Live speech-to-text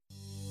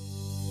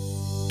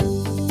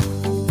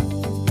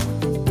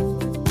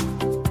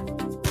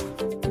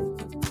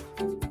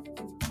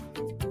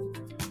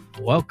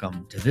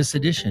Welcome to this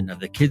edition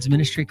of the Kids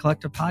Ministry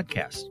Collective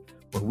podcast,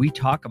 where we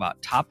talk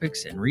about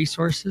topics and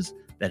resources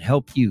that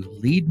help you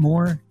lead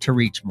more to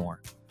reach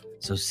more.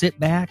 So sit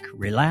back,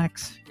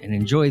 relax, and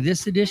enjoy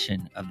this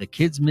edition of the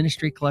Kids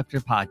Ministry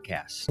Collective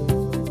podcast.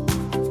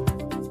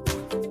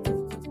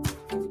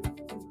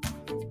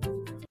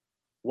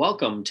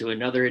 Welcome to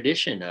another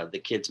edition of the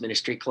Kids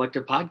Ministry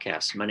Collective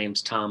podcast. My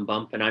name's Tom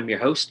Bump, and I'm your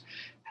host.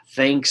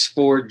 Thanks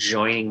for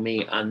joining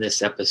me on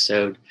this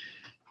episode.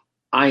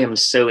 I am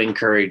so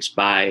encouraged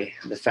by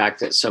the fact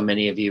that so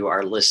many of you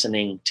are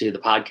listening to the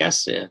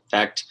podcast. In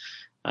fact,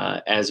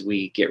 as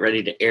we get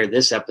ready to air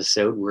this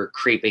episode, we're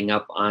creeping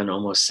up on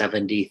almost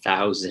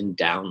 70,000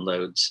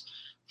 downloads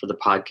for the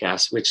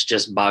podcast, which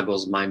just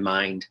boggles my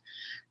mind.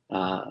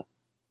 And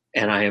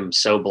I am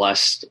so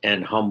blessed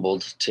and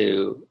humbled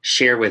to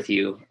share with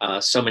you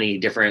so many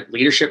different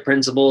leadership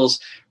principles,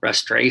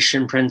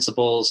 restoration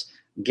principles,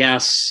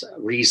 guests,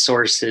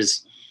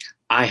 resources.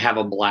 I have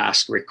a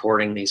blast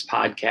recording these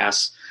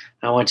podcasts.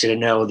 I want you to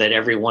know that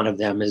every one of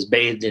them is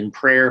bathed in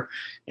prayer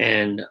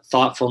and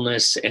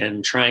thoughtfulness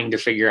and trying to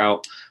figure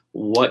out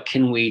what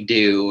can we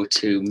do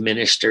to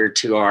minister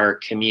to our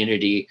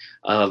community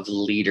of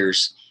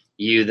leaders,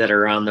 you that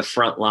are on the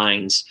front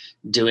lines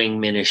doing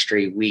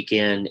ministry week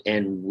in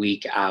and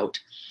week out.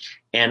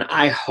 And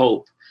I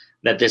hope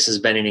that this has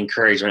been an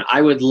encouragement.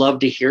 I would love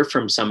to hear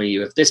from some of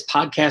you. If this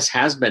podcast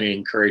has been an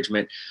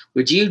encouragement,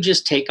 would you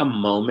just take a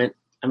moment?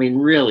 I mean,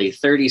 really,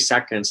 30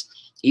 seconds,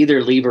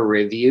 either leave a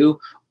review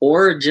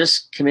or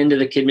just come into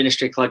the Kid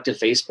Ministry Collective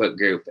Facebook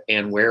group,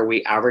 and where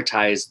we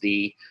advertise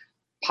the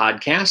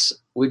podcasts,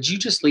 would you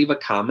just leave a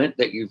comment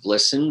that you've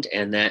listened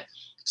and that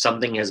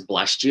something has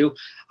blessed you?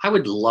 I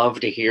would love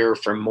to hear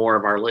from more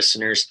of our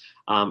listeners.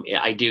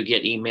 I do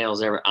get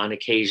emails on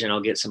occasion.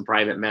 I'll get some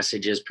private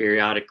messages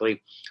periodically,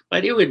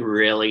 but it would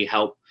really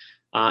help.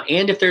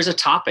 And if there's a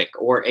topic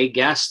or a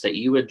guest that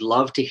you would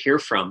love to hear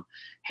from,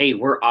 hey,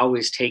 we're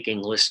always taking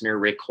listener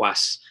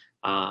requests,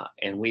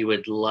 and we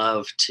would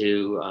love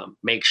to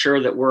make sure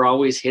that we're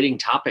always hitting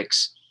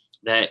topics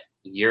that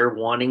you're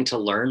wanting to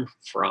learn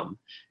from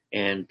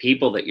and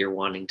people that you're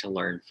wanting to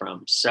learn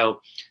from. So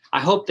I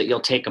hope that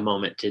you'll take a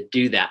moment to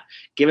do that.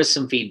 Give us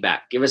some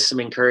feedback. Give us some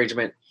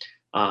encouragement.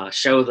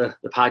 Show the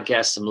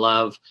podcast some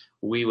love.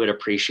 We would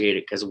appreciate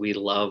it because we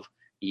love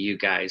you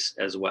guys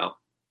as well.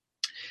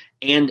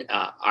 And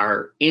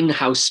our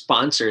in-house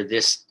sponsor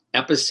this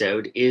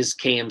episode is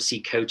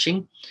KMC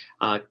Coaching.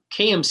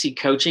 KMC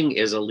Coaching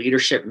is a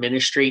leadership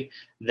ministry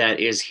that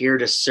is here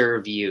to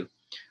serve you.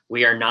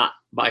 We are not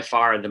by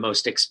far the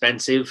most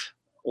expensive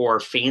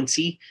or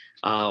fancy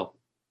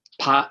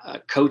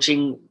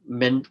coaching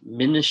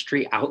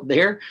ministry out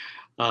there.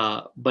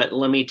 But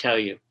let me tell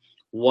you,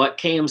 what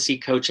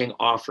KMC Coaching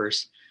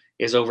offers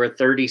is over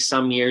 30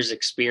 some years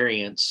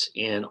experience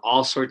in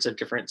all sorts of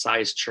different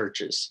size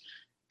churches,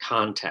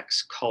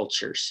 contexts,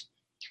 cultures.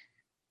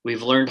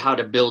 We've learned how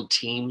to build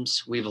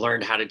teams. We've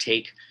learned how to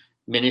take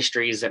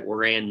ministries that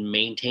were in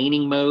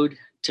maintaining mode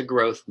to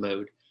growth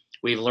mode.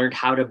 We've learned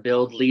how to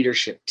build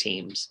leadership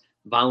teams,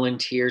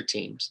 volunteer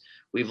teams.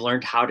 We've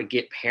learned how to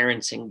get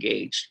parents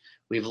engaged.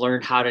 We've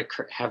learned how to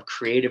have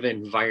creative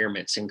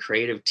environments and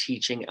creative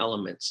teaching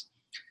elements.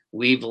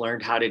 We've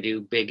learned how to do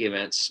big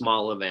events,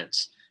 small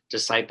events,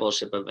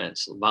 discipleship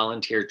events,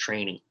 volunteer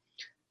training.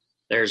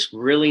 There's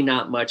really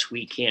not much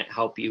we can't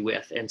help you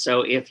with. And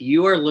so if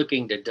you are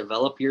looking to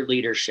develop your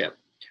leadership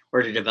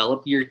or to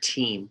develop your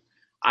team,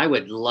 I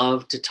would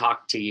love to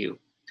talk to you.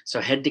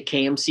 So head to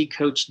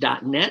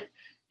kmccoach.net,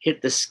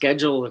 hit the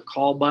schedule a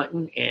call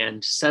button,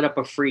 and set up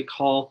a free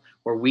call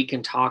where we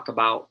can talk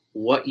about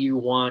what you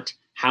want,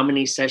 how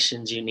many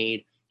sessions you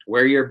need,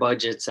 where your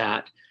budget's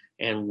at,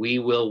 and we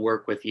will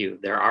work with you.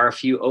 There are a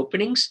few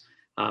openings.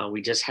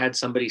 We just had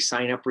somebody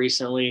sign up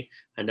recently,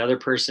 another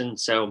person.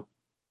 So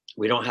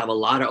we don't have a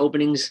lot of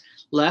openings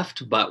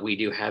left, but we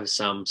do have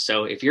some.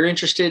 So if you're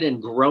interested in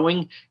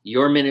growing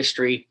your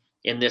ministry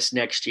in this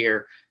next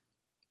year,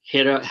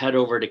 head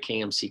over to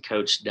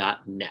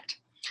kmccoach.net.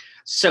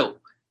 So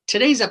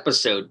today's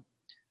episode,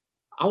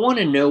 I want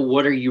to know,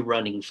 what are you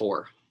running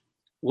for?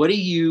 What are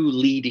you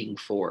leading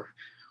for?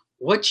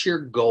 What's your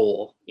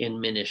goal in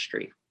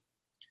ministry?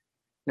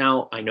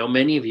 Now, I know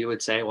many of you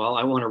would say, well,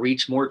 I want to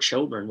reach more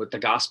children with the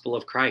gospel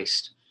of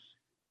Christ.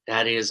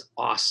 That is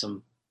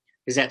awesome.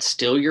 Is that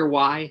still your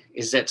why?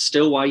 Is that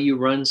still why you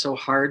run so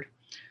hard?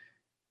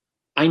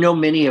 I know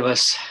many of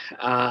us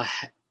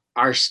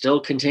are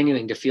still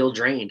continuing to feel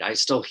drained. I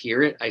still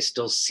hear it. I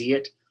still see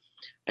it.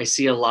 I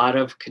see a lot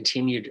of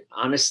continued,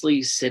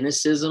 honestly,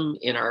 cynicism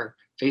in our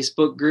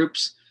Facebook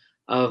groups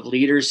of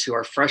leaders who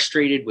are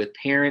frustrated with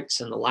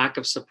parents and the lack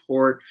of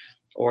support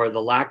or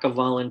the lack of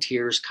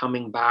volunteers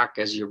coming back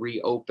as you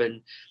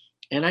reopen.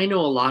 And I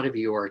know a lot of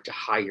you are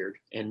tired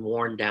and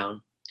worn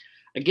down.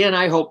 Again,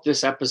 I hope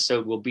this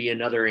episode will be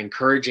another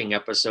encouraging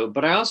episode,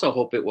 but I also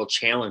hope it will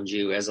challenge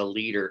you as a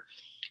leader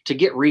to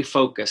get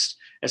refocused,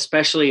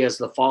 especially as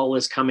the fall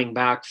is coming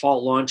back,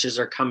 fall launches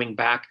are coming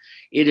back.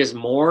 It is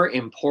more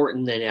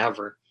important than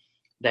ever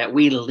that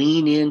we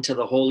lean into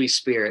the Holy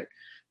Spirit,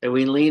 that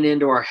we lean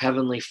into our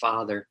Heavenly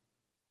Father,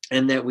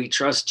 and that we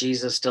trust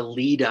Jesus to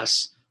lead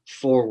us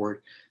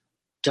forward.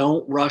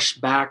 Don't rush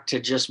back to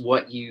just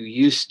what you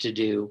used to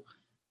do.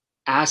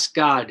 Ask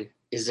God,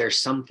 is there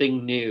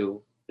something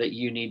new that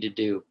you need to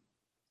do?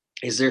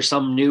 Is there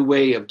some new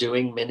way of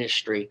doing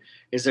ministry?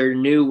 Is there a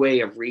new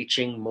way of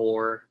reaching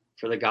more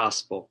for the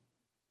gospel?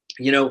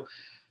 You know,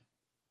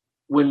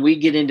 when we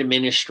get into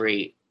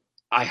ministry,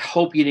 I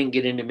hope you didn't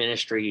get into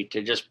ministry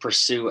to just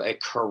pursue a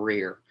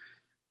career,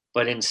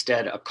 but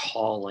instead a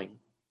calling.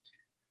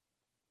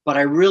 But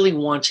I really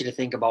want you to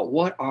think about,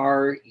 what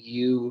are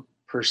you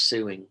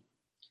pursuing?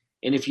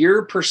 And if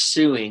you're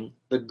pursuing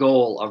the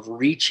goal of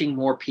reaching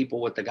more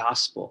people with the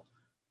gospel,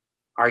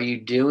 are you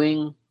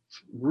doing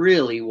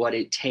really what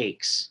it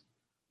takes?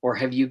 Or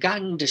have you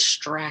gotten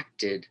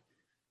distracted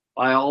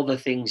by all the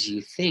things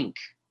you think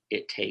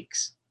it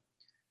takes?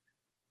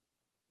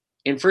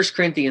 In 1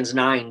 Corinthians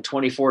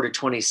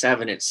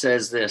 9:24-27, it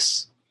says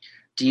this: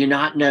 do you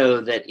not know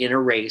that in a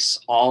race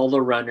all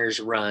the runners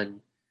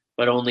run,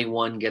 but only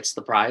one gets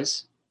the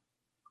prize?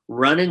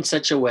 Run in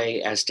such a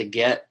way as to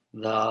get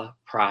the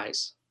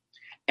prize.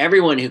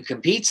 Everyone who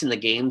competes in the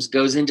games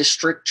goes into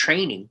strict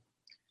training,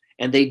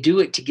 and they do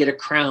it to get a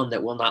crown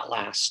that will not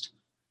last.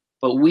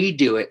 But we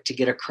do it to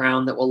get a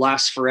crown that will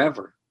last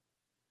forever.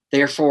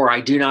 Therefore,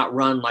 I do not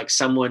run like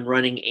someone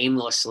running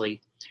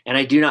aimlessly, and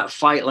I do not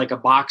fight like a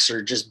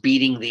boxer just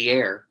beating the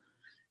air.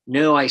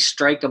 No, I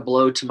strike a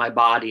blow to my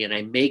body, and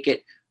I make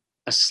it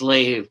a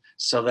slave,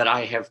 so that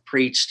I have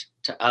preached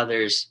to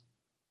others.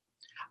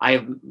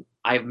 I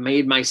have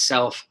made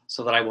myself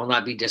so that I will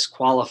not be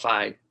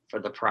disqualified for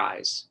the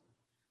prize.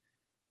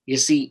 You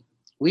see,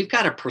 we've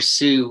got to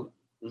pursue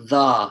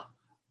the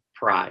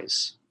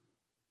prize,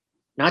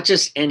 not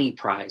just any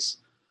prize.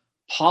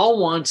 Paul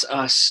wants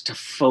us to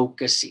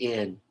focus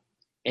in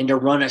and to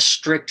run a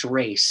strict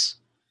race.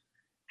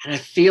 And I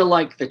feel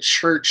like the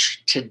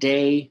church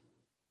today,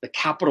 the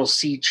capital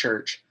C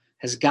church,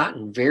 has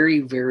gotten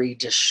very, very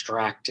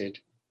distracted.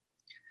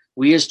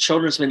 We as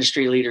children's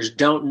ministry leaders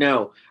don't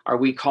know, are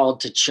we called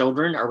to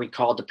children? Are we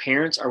called to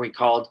parents? Are we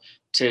called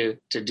to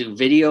do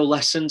video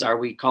lessons? Are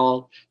we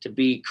called to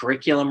be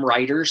curriculum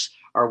writers?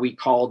 Are we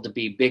called to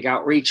be big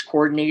outreach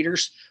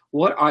coordinators?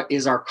 What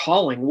is our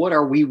calling? What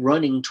are we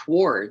running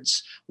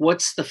towards?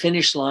 What's the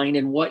finish line,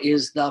 and what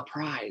is the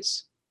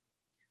prize?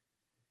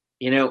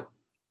 You know,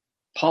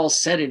 Paul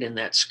said it in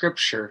that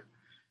scripture,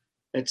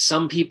 that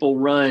some people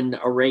run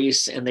a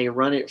race and they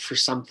run it for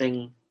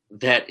something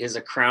that is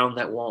a crown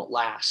that won't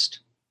last.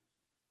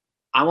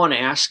 I want to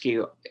ask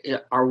you,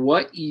 are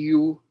what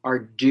you are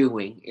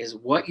doing, is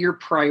what you're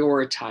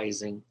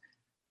prioritizing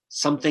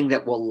something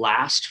that will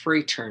last for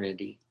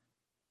eternity,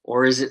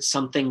 or is it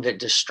something that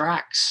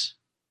distracts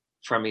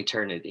from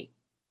eternity?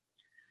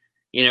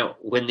 You know,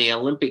 when the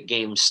Olympic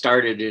Games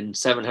started in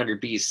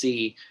 700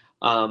 BC,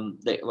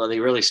 they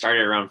really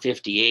started around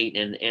 58,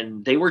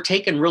 and they were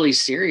taken really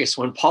serious.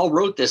 When Paul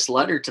wrote this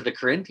letter to the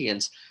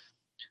Corinthians,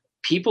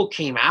 people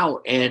came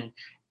out, and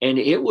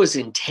it was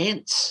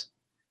intense.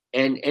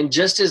 And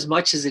just as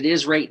much as it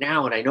is right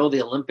now, and I know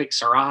the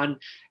Olympics are on,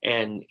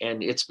 and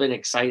it's been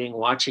exciting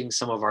watching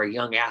some of our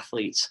young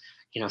athletes,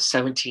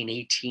 17,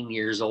 18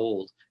 years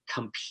old,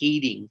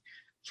 competing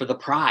for the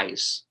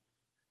prize,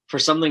 for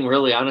something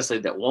really honestly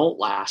that won't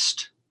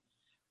last.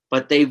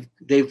 But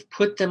they've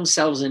put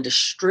themselves into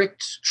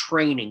strict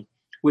training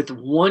with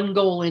one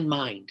goal in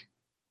mind: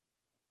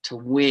 to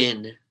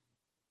win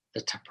the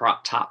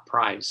top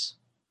prize,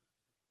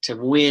 to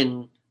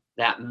win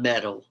that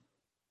medal.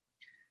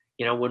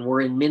 When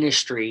we're in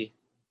ministry,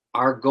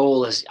 our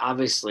goal is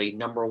obviously,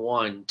 number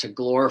one, to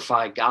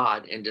glorify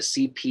God and to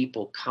see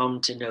people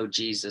come to know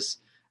Jesus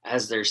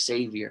as their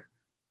Savior.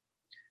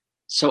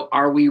 So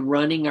are we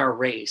running our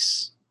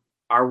race?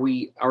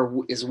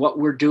 Is what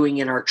we're doing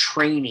in our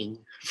training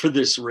for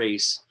this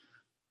race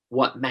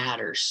what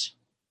matters?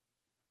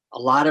 A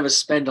lot of us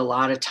spend a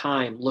lot of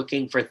time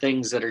looking for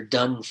things that are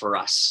done for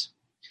us.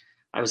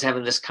 I was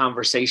having this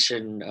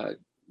conversation,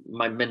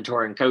 my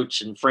mentor and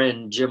coach and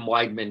friend, Jim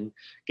Weidman,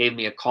 gave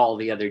me a call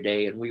the other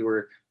day, and we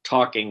were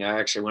talking. I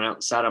actually went out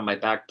and sat on my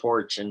back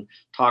porch and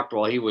talked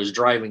while he was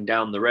driving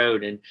down the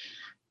road.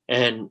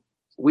 And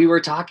we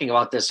were talking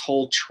about this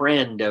whole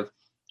trend of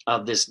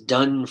this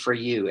done for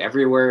you.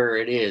 Everywhere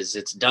it is,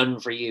 it's done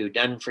for you,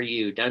 done for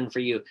you, done for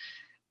you.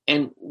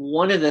 And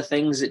one of the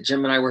things that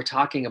Jim and I were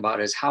talking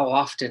about is how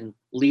often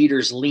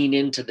leaders lean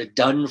into the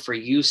done for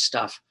you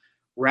stuff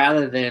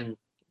rather than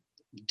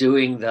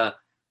doing the,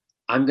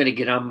 I'm going to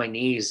get on my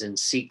knees and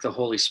seek the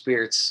Holy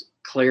Spirit's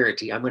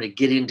clarity. I'm going to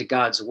get into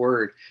God's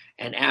word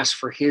and ask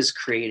for his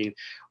creative.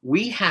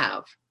 We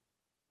have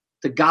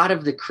the God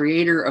of the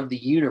creator of the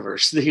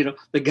universe, the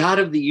God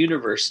of the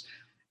universe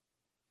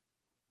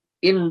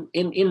in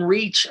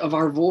reach of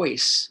our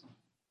voice.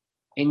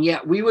 And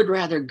yet we would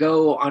rather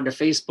go onto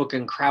Facebook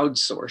and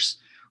crowdsource,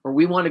 or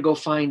we want to go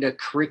find a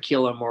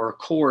curriculum or a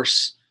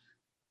course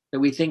that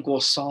we think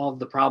will solve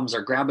the problems,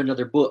 or grab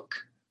another book.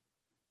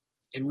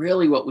 And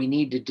really what we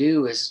need to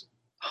do is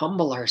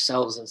humble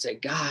ourselves and say,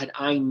 God,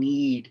 I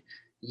need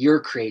your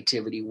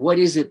creativity? What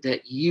is it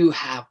that you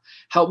have?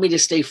 Help me to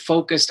stay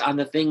focused on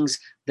the things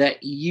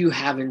that you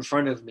have in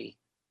front of me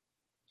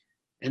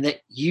and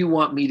that you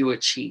want me to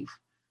achieve.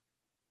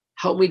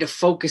 Help me to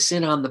focus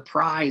in on the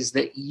prize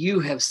that you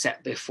have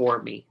set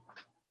before me.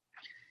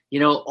 You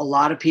know, a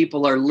lot of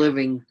people are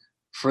living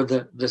for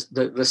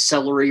the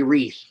celery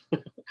wreath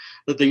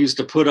that they used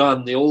to put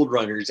on the old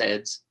runners'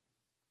 heads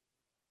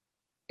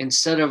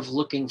instead of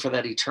looking for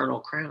that eternal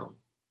crown.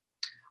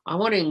 I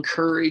want to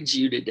encourage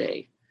you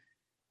today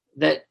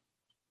that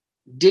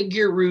dig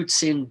your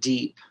roots in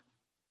deep.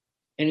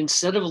 And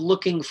instead of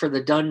looking for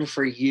the done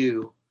for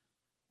you,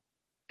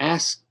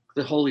 ask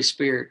the Holy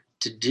Spirit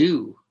to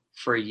do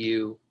for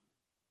you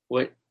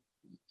what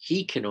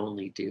he can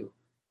only do.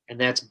 And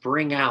that's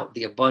bring out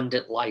the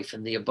abundant life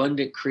and the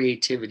abundant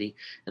creativity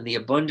and the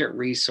abundant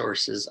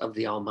resources of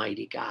the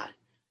Almighty God.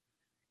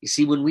 You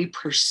see, when we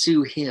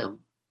pursue him,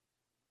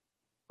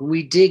 when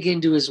we dig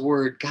into his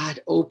word,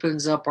 God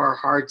opens up our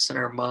hearts and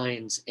our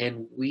minds,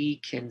 and we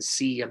can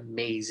see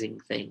amazing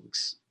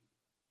things.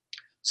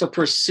 So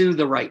pursue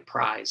the right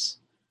prize.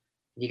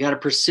 You got to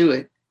pursue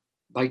it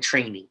by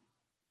training.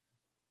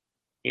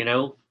 You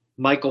know,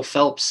 Michael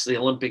Phelps, the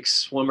Olympic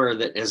swimmer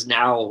that is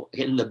now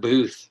in the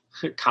booth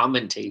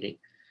commentating,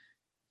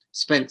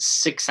 spent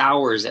 6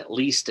 hours at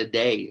least a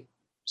day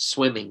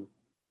swimming.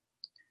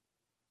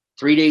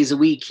 3 days a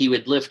week, he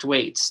would lift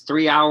weights.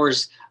 3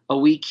 hours a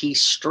week, he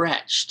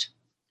stretched.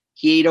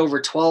 He ate over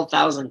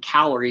 12,000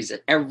 calories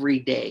every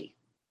day.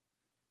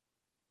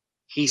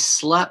 He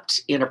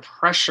slept in a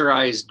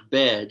pressurized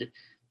bed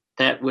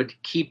that would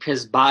keep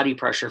his body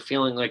pressure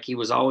feeling like he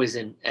was always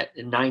at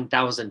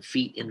 9,000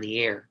 feet in the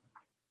air,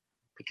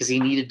 because he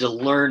needed to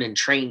learn and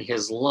train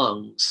his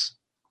lungs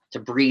to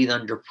breathe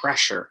under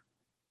pressure.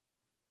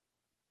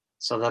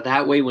 So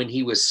that way, when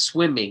he was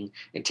swimming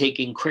and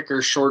taking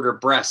quicker, shorter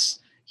breaths,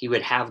 he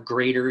would have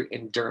greater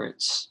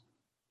endurance.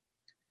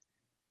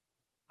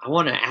 I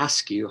want to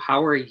ask you,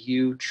 how are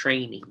you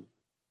training?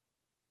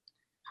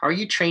 How are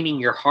you training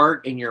your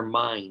heart and your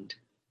mind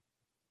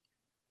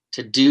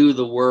to do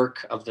the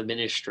work of the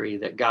ministry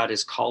that God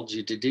has called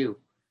you to do?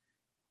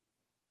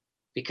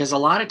 Because a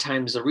lot of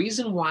times, the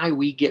reason why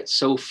we get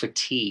so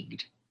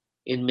fatigued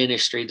in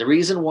ministry, the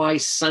reason why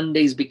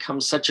Sundays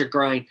become such a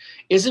grind,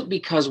 isn't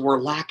because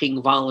we're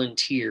lacking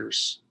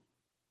volunteers,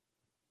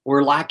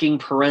 we're lacking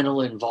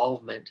parental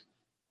involvement.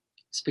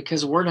 It's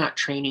because we're not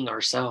training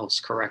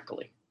ourselves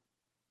correctly.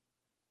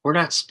 We're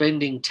not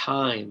spending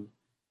time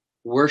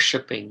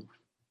worshiping,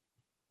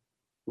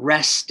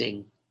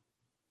 resting,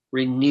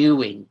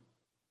 renewing,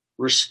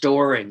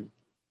 restoring.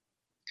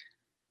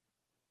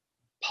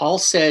 Paul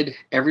said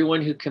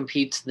everyone who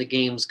competes in the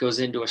games goes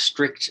into a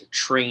strict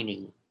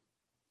training.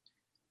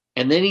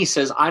 And then he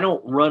says, I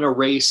don't run a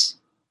race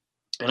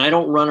and I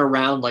don't run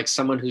around like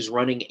someone who's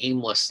running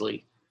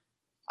aimlessly.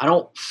 I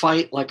don't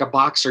fight like a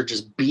boxer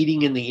just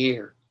beating in the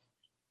air.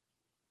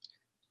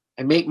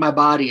 I make my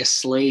body a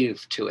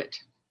slave to it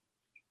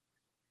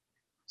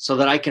so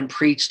that I can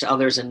preach to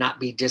others and not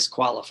be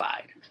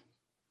disqualified.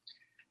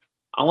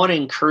 I want to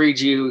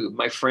encourage you,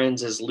 my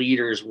friends, as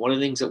leaders, one of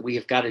the things that we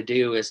have got to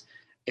do is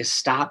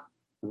stop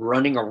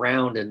running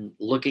around and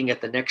looking at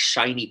the next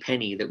shiny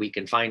penny that we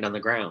can find on the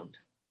ground.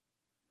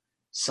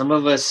 Some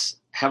of us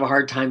have a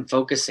hard time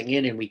focusing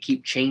in, and we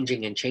keep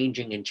changing and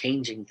changing and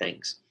changing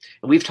things.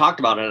 And we've talked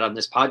about it on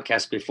this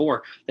podcast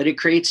before, that it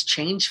creates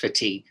change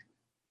fatigue.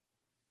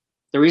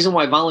 The reason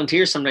why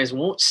volunteers sometimes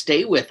won't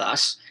stay with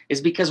us is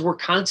because we're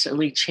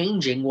constantly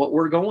changing what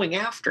we're going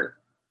after,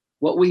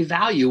 what we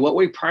value, what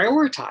we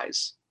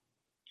prioritize.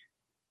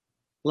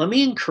 Let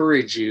me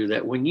encourage you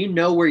that when you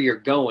know where you're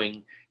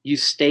going, you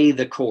stay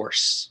the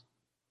course,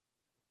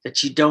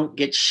 that you don't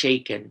get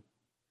shaken,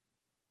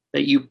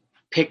 that you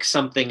pick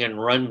something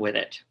and run with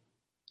it.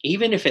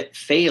 Even if it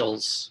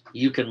fails,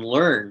 you can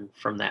learn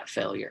from that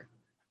failure.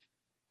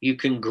 You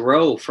can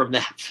grow from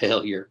that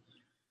failure.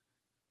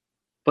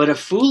 But a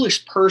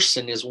foolish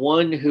person is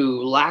one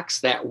who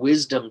lacks that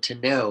wisdom to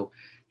know,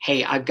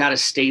 hey, I've got to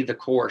stay the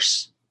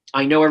course.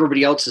 I know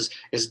everybody else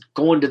is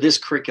going to this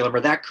curriculum or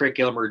that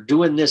curriculum or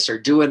doing this or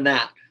doing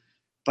that,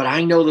 but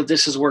I know that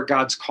this is where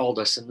God's called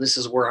us and this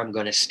is where I'm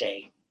going to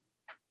stay.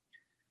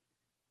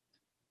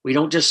 We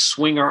don't just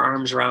swing our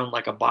arms around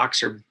like a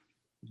boxer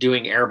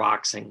doing air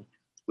boxing.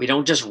 We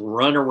don't just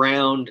run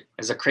around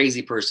as a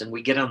crazy person.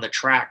 We get on the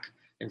track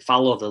and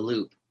follow the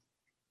loop.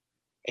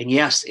 And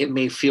yes, it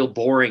may feel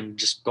boring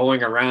just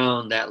going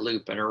around that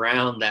loop and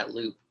around that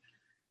loop,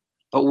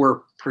 but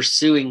we're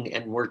pursuing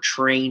and we're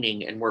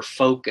training and we're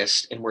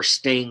focused and we're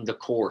staying the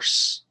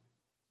course.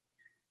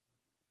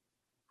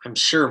 I'm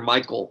sure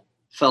Michael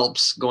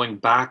Phelps going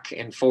back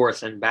and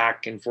forth in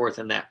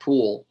that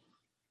pool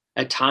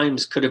at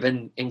times could have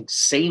been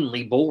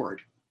insanely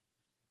bored,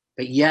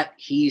 but yet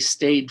he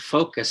stayed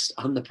focused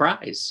on the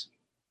prize.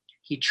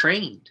 He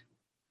trained.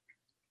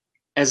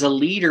 As a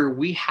leader,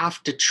 we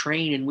have to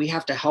train, and we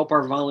have to help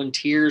our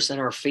volunteers and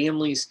our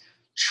families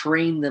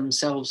train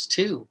themselves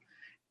too.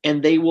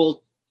 And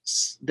they'll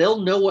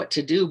know what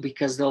to do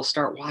because they'll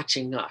start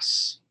watching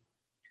us.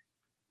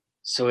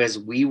 So as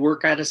we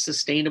work at a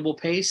sustainable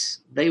pace,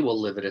 they will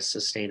live at a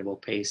sustainable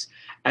pace.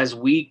 As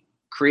we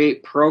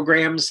create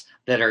programs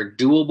that are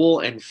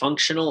doable and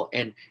functional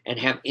and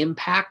have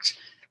impact,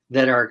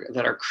 that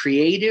are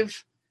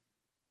creative,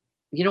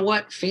 you know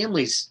what?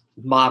 Families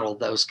model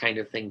those kind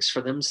of things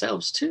for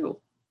themselves too.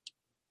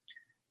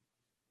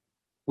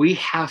 We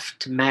have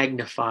to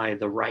magnify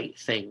the right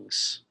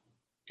things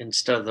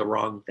instead of the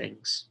wrong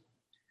things.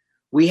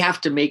 We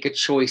have to make a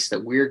choice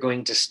that we're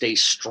going to stay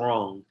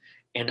strong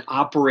and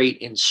operate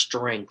in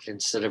strength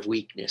instead of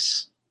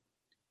weakness.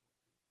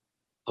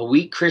 A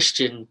weak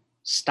Christian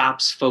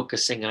stops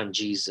focusing on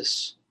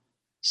Jesus,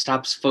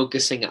 stops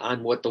focusing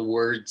on what the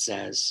word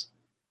says,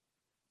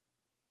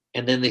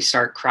 and then they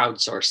start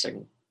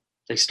crowdsourcing.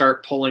 They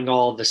start pulling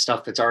all the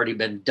stuff that's already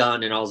been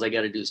done, and all they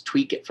got to do is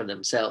tweak it for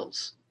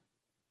themselves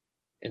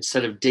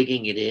instead of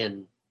digging it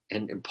in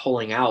and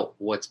pulling out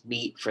what's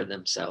meat for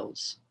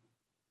themselves.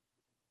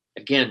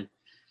 Again,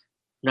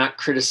 not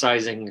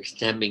criticizing or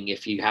condemning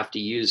if you have to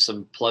use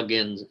some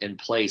plug-in and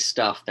play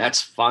stuff.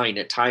 That's fine.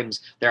 At times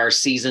there are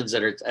seasons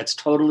that's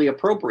totally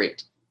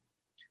appropriate.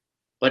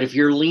 But if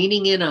you're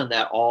leaning in on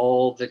that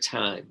all the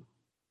time,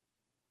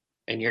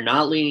 and you're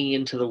not leaning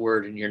into the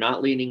word, and you're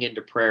not leaning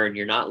into prayer, and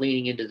you're not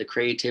leaning into the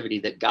creativity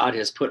that God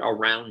has put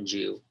around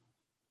you,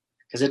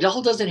 because it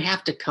all doesn't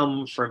have to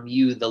come from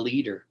you, the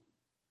leader.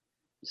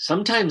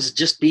 Sometimes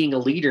just being a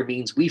leader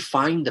means we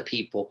find the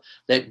people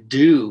that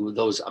do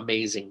those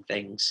amazing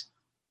things,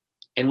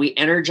 and we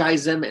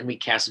energize them and we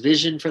cast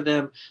vision for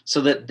them so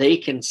that they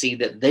can see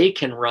that they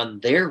can run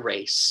their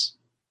race.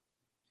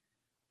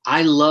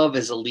 I love,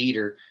 as a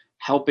leader,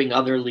 helping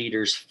other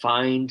leaders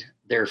find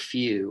their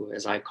few,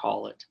 as I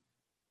call it.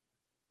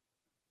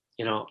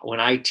 You know, when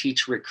I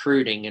teach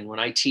recruiting and when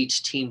I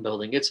teach team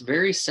building, it's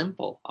very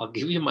simple. I'll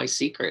give you my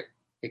secret.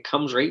 It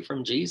comes right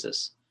from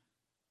Jesus.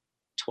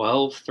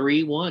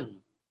 12-3-1.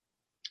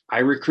 I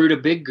recruit a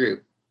big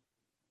group.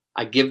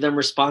 I give them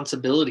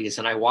responsibilities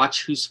and I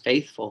watch who's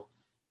faithful.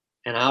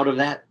 And out of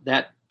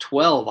that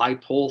 12, I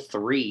pull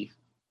 3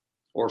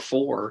 or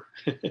 4,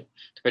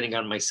 depending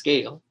on my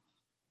scale.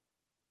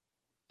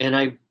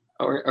 And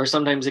or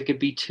sometimes it could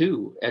be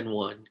 2 and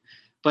 1.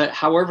 But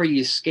however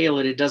you scale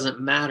it, it doesn't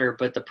matter.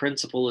 But the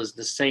principle is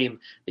the same,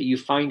 that you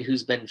find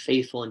who's been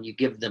faithful and you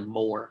give them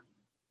more.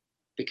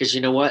 Because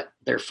you know what?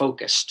 They're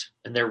focused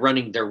and they're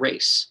running their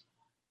race,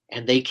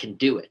 and they can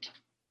do it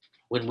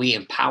when we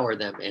empower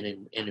them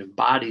and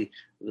embody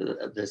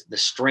the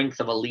strength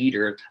of a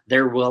leader.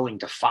 They're willing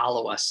to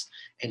follow us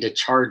and to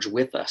charge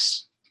with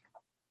us.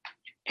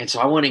 And so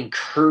I want to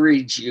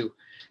encourage you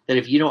that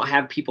if you don't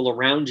have people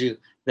around you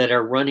that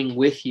are running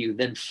with you,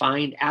 then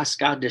ask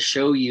God to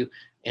show you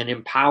and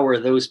empower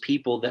those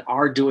people that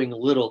are doing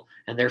little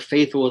and they're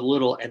faithful with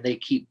little and they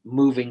keep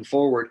moving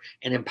forward,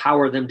 and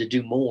empower them to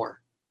do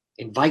more.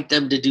 Invite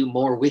them to do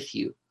more with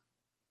you,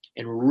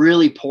 and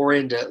really pour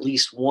into at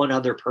least one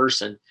other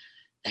person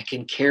that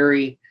can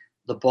carry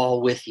the ball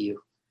with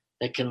you,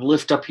 that can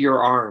lift up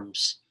your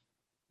arms,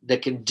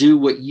 that can do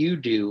what you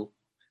do,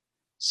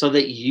 so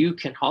that you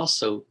can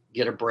also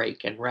get a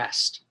break and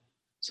rest,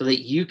 so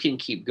that you can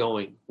keep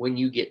going when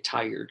you get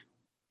tired.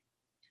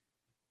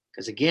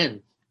 Because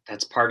again,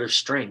 that's part of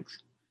strength.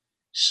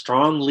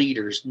 Strong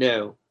leaders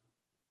know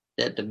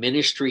that the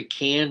ministry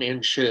can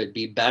and should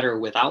be better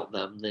without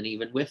them than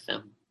even with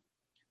them.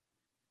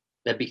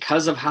 That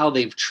because of how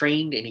they've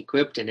trained and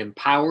equipped and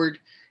empowered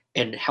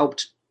and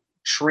helped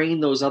train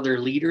those other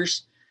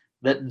leaders,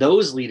 that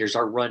those leaders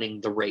are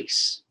running the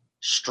race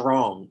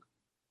strong,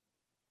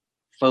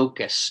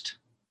 focused,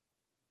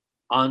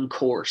 on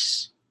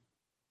course.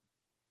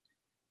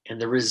 And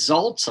the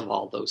results of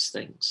all those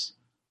things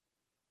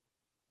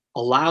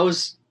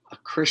allows a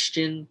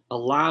Christian,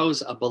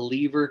 allows a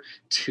believer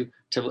to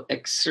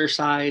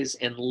exercise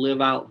and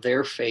live out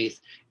their faith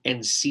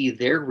and see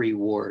their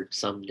reward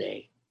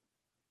someday.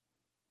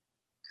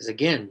 Because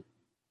again,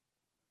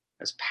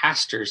 as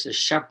pastors, as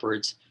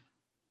shepherds,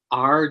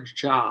 our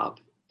job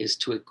is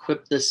to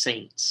equip the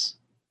saints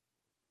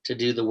to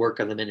do the work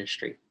of the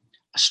ministry.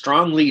 A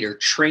strong leader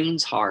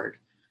trains hard,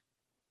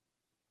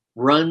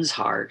 runs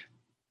hard,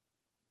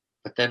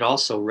 but then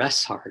also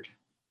rests hard.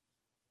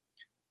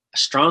 A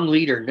strong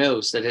leader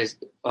knows that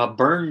a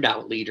burned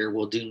out leader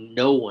will do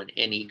no one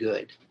any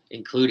good,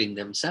 including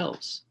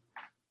themselves.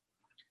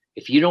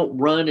 If you don't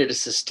run at a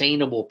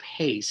sustainable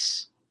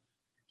pace,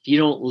 if you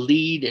don't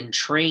lead and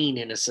train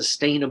in a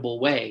sustainable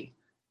way,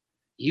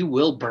 you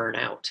will burn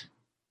out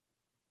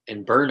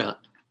and burn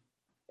up,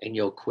 and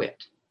you'll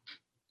quit.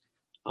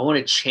 I want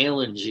to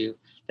challenge you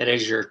that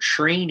as you're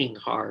training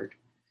hard,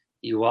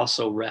 you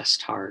also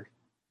rest hard,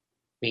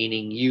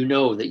 meaning you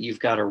know that you've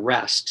got to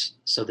rest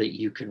so that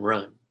you can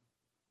run.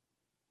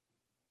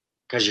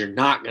 Because you're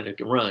not going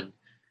to run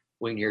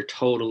when you're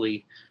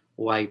totally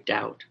wiped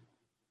out.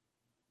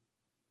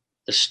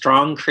 The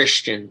strong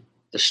Christian,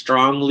 the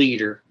strong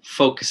leader,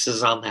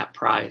 focuses on that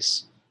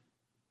prize.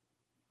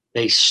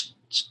 They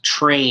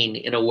train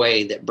in a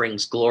way that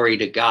brings glory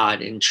to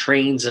God, and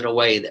trains in a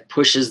way that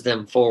pushes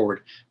them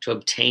forward to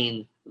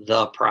obtain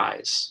the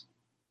prize.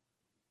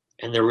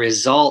 And the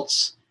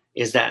results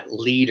is that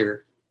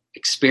leader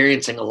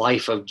experiencing a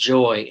life of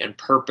joy and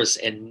purpose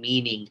and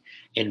meaning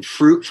and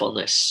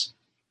fruitfulness,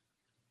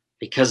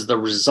 because the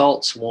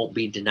results won't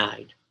be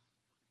denied.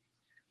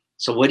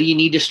 So what do you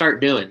need to start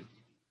doing?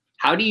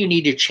 How do you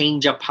need to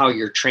change up how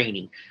you're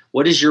training?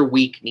 What does your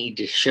week need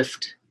to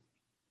shift?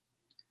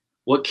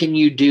 What can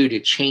you do to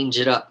change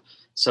it up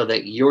so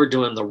that you're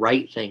doing the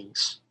right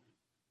things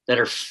that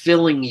are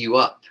filling you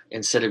up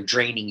instead of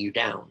draining you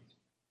down?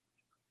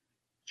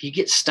 If you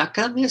get stuck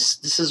on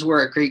this is where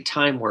a great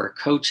time where a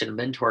coach and a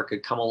mentor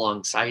could come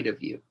alongside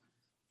of you.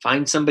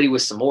 Find somebody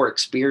with some more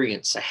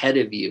experience ahead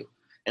of you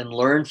and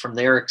learn from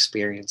their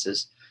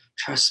experiences.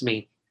 Trust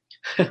me,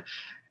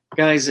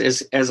 guys,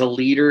 as a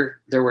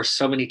leader, there were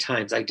so many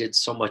times I did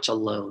so much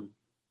alone.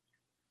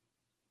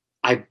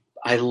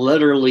 I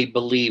literally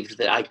believed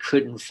that I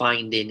couldn't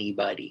find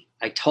anybody.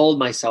 I told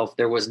myself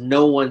there was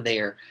no one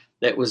there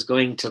that was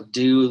going to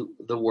do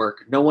the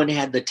work. No one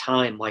had the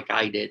time like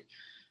I did.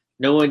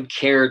 No one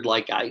cared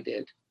like I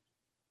did.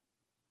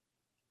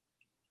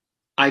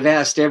 I've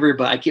asked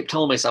everybody. I keep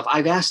telling myself,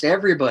 I've asked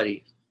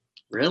everybody.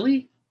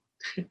 Really?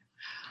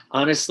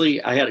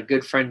 Honestly, I had a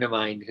good friend of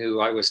mine who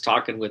I was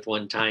talking with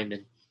one time,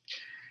 and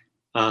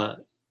I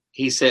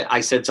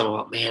said something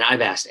about, man,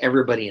 I've asked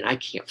everybody and I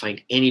can't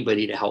find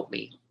anybody to help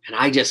me. And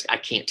I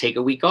can't take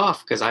a week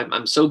off because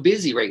I'm so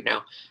busy right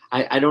now.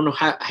 I don't know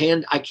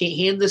I can't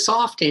hand this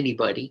off to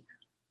anybody.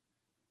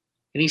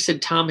 And he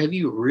said, Tom, have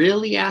you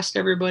really asked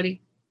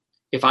everybody?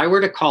 If I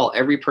were to call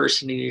every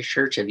person in your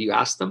church, have you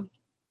asked them?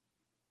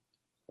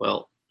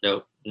 Well,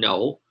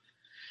 no.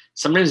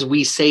 Sometimes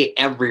we say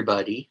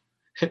everybody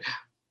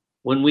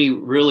when we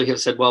really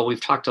have said, well, we've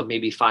talked to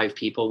maybe 5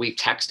 people. We've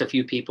texted a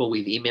few people.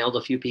 We've emailed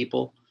a few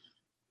people.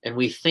 And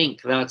we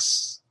think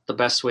that's the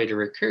best way to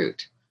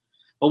recruit.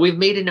 Well, we've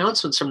made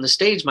announcements from the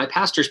stage. My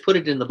pastor's put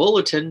it in the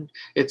bulletin.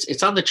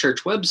 It's on the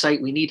church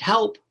website. We need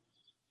help.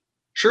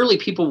 Surely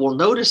people will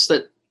notice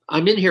that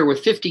I'm in here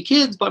with 50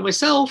 kids by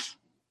myself.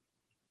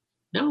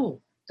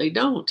 No, they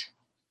don't.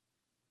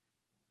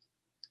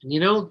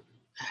 And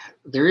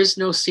there is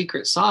no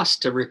secret sauce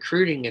to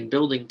recruiting and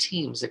building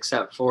teams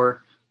except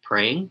for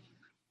praying,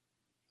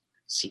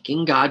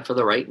 seeking God for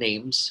the right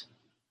names,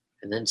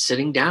 and then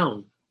sitting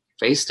down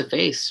face to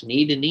face,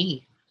 knee to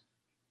knee,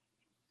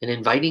 and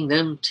inviting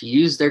them to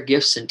use their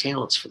gifts and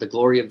talents for the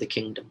glory of the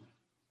kingdom.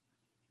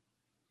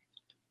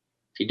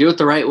 If you do it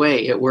the right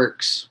way, it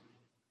works.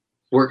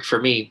 Worked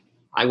for me.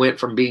 I went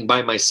from being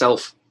by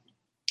myself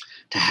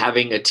to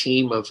having a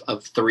team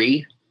of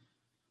 3,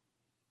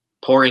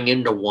 pouring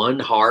into one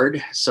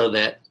hard so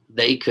that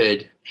they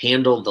could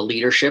handle the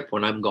leadership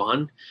when I'm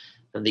gone.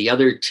 And the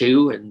other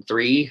 2 and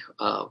 3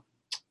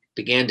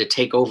 began to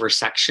take over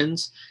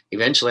sections.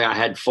 Eventually I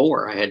had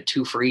 4. I had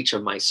 2 for each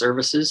of my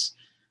services.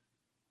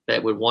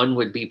 One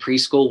would be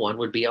preschool, one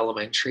would be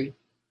elementary.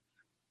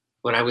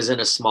 When I was in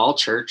a small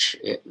church,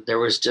 there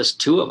was just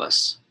 2 of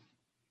us.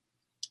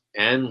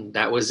 And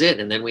that was it.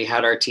 And then we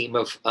had our team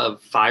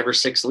of 5 or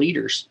 6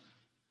 leaders.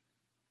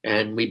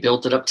 And we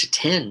built it up to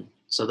 10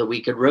 so that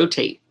we could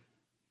rotate.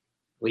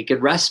 We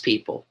could rest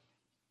people.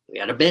 We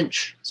had a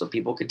bench so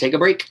people could take a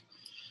break.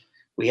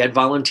 We had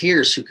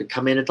volunteers who could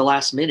come in at the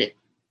last minute,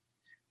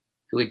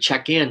 who would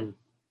check in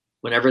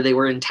whenever they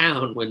were in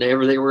town,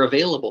 whenever they were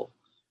available.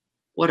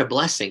 What a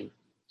blessing.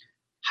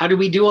 How did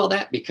we do all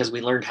that? Because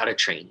we learned how to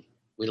train.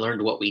 We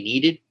learned what we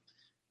needed.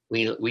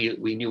 We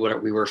knew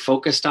what we were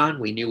focused on.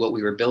 We knew what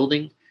we were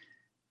building.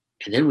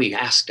 And then we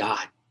asked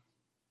God.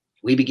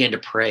 We began to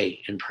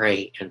pray and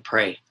pray and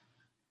pray.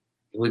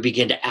 And we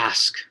began to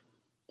ask,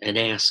 and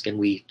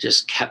we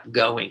just kept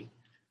going.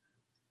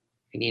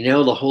 And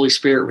the Holy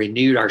Spirit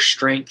renewed our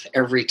strength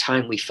every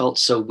time we felt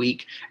so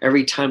weak,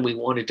 every time we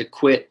wanted to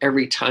quit,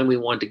 every time we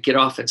wanted to get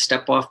off and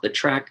step off the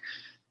track.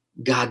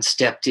 God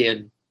stepped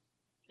in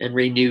and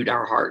renewed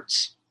our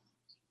hearts.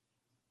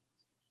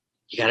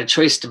 You got a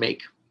choice to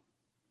make.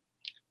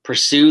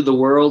 Pursue the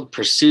world,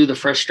 pursue the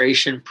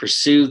frustration,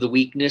 pursue the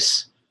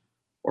weakness,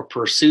 or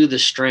pursue the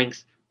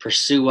strength,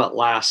 pursue what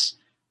lasts,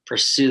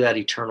 pursue that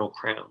eternal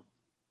crown.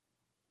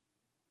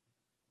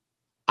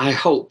 I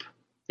hope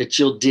that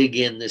you'll dig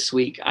in this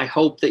week. I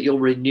hope that you'll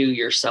renew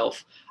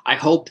yourself. I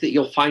hope that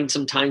you'll find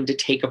some time to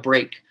take a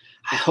break.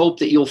 I hope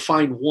that you'll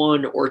find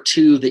 1 or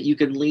 2 that you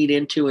can lean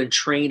into and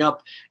train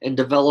up and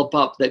develop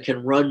up that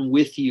can run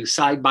with you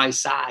side by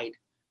side.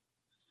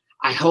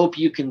 I hope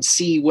you can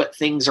see what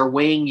things are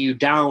weighing you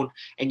down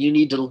and you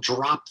need to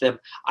drop them.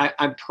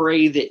 I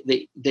pray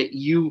that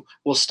you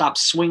will stop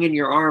swinging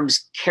your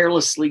arms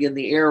carelessly in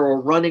the air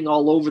or running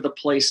all over the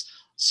place,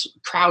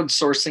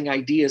 crowdsourcing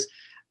ideas,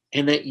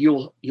 and that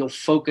you'll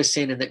focus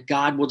in, and that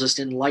God will just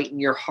enlighten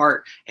your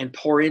heart and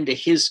pour into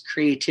his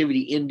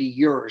creativity into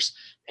yours.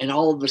 And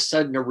all of a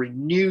sudden, a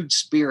renewed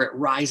spirit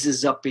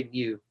rises up in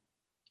you.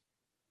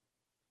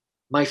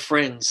 My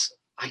friends,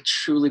 I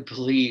truly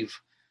believe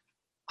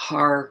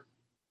our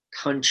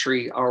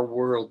country, our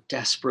world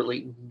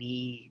desperately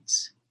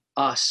needs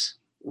us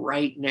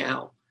right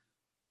now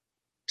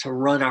to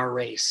run our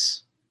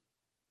race,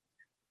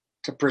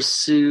 to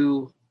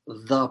pursue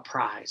the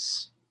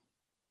prize.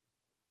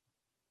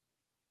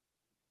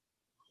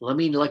 Let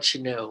me let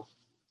you know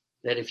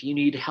that if you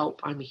need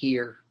help, I'm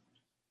here.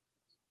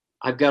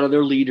 I've got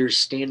other leaders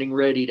standing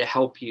ready to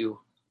help you.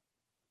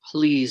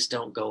 Please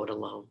don't go it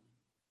alone.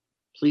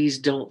 Please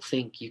don't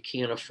think you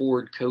can't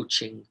afford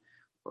coaching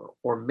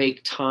or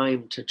make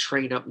time to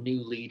train up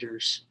new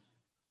leaders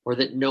or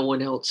that no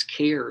one else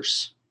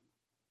cares.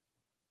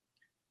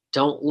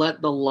 Don't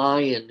let the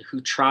lion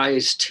who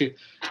tries to,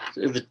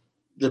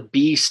 the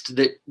beast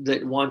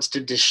that wants to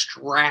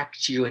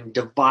distract you and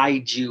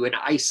divide you and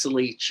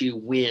isolate you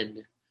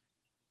win.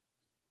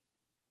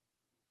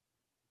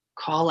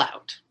 Call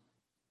out.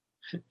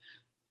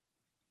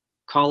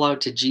 Call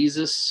out to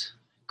Jesus.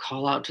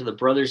 Call out to the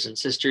brothers and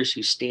sisters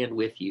who stand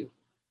with you.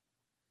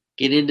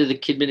 Get into the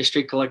Kid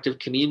Ministry Collective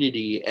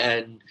community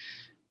and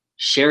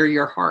share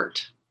your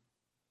heart.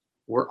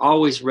 We're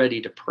always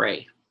ready to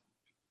pray.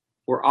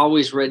 We're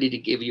always ready to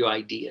give you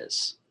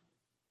ideas,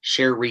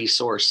 share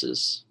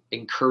resources,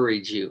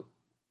 encourage you.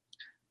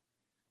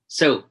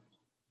 So,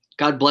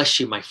 God bless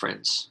you, my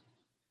friends.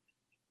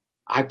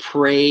 I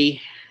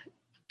pray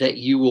that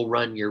you will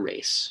run your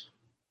race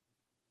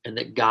and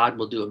that God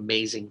will do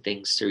amazing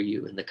things through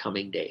you in the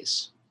coming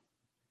days.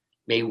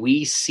 May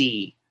we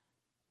see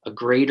a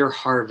greater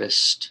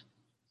harvest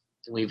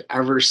than we've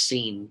ever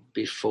seen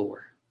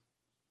before.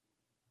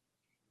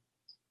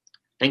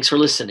 Thanks for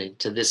listening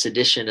to this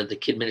edition of the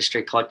Kid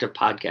Ministry Collective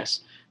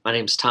podcast. My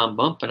name's Tom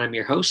Bump, and I'm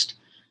your host.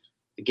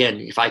 Again,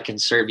 if I can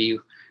serve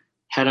you,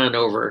 head on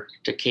over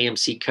to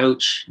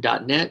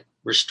kmccoach.net,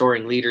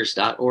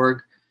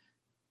 restoringleaders.org.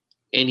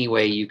 Any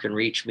way you can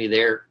reach me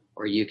there,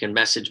 or you can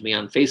message me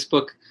on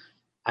Facebook.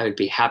 I would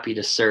be happy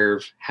to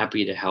serve,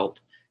 happy to help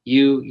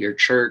you, your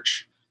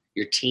church,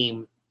 your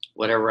team,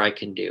 whatever I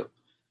can do.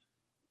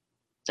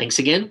 Thanks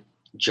again.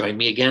 Join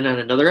me again on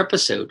another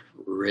episode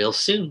real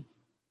soon.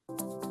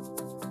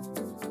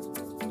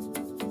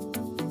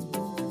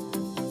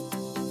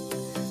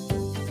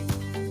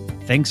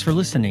 Thanks for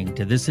listening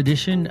to this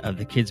edition of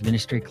the Kids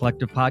Ministry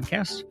Collective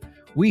podcast.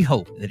 We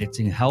hope that it's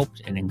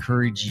helped and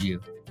encouraged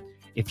you.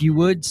 If you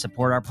would,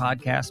 support our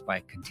podcast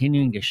by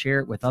continuing to share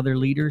it with other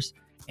leaders.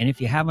 And if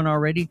you haven't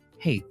already,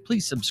 hey,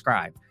 please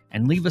subscribe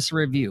and leave us a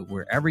review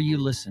wherever you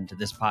listen to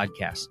this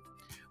podcast.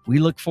 We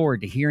look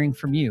forward to hearing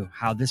from you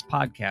how this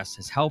podcast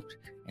has helped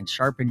and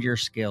sharpened your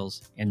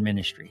skills in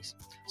ministries.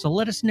 So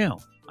let us know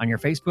on your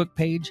Facebook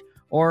page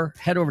or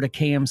head over to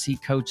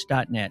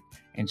kmccoach.net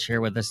and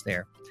share with us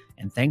there.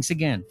 And thanks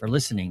again for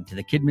listening to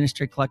the Kid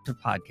Ministry Collective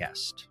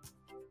podcast.